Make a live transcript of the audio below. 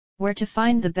Where to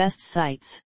find the best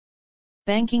sites.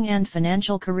 Banking and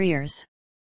financial careers.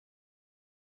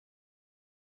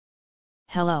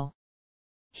 Hello.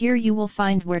 Here you will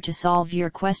find where to solve your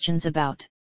questions about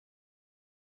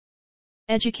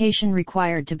education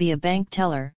required to be a bank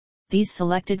teller. These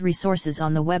selected resources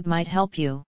on the web might help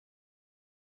you.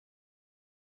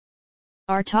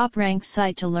 Our top-ranked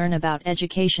site to learn about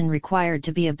education required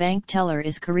to be a bank teller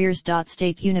is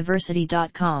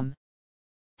careers.stateuniversity.com.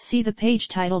 See the page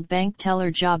titled Bank Teller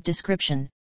Job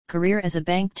Description, Career as a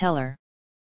Bank Teller.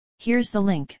 Here's the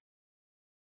link.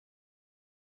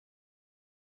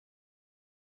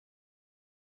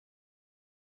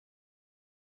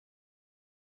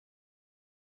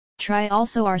 Try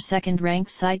also our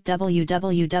second-ranked site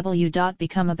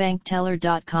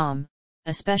www.becomeabankteller.com,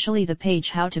 especially the page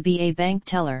How to be a bank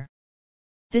teller.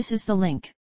 This is the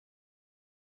link.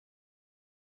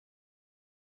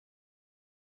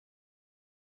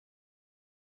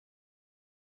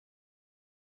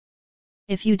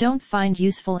 If you don't find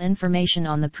useful information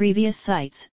on the previous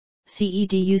sites, see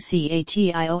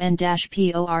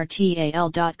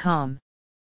education-portal.com.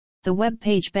 The web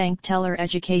page Bank Teller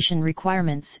Education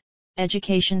Requirements,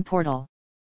 Education Portal.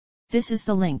 This is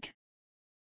the link.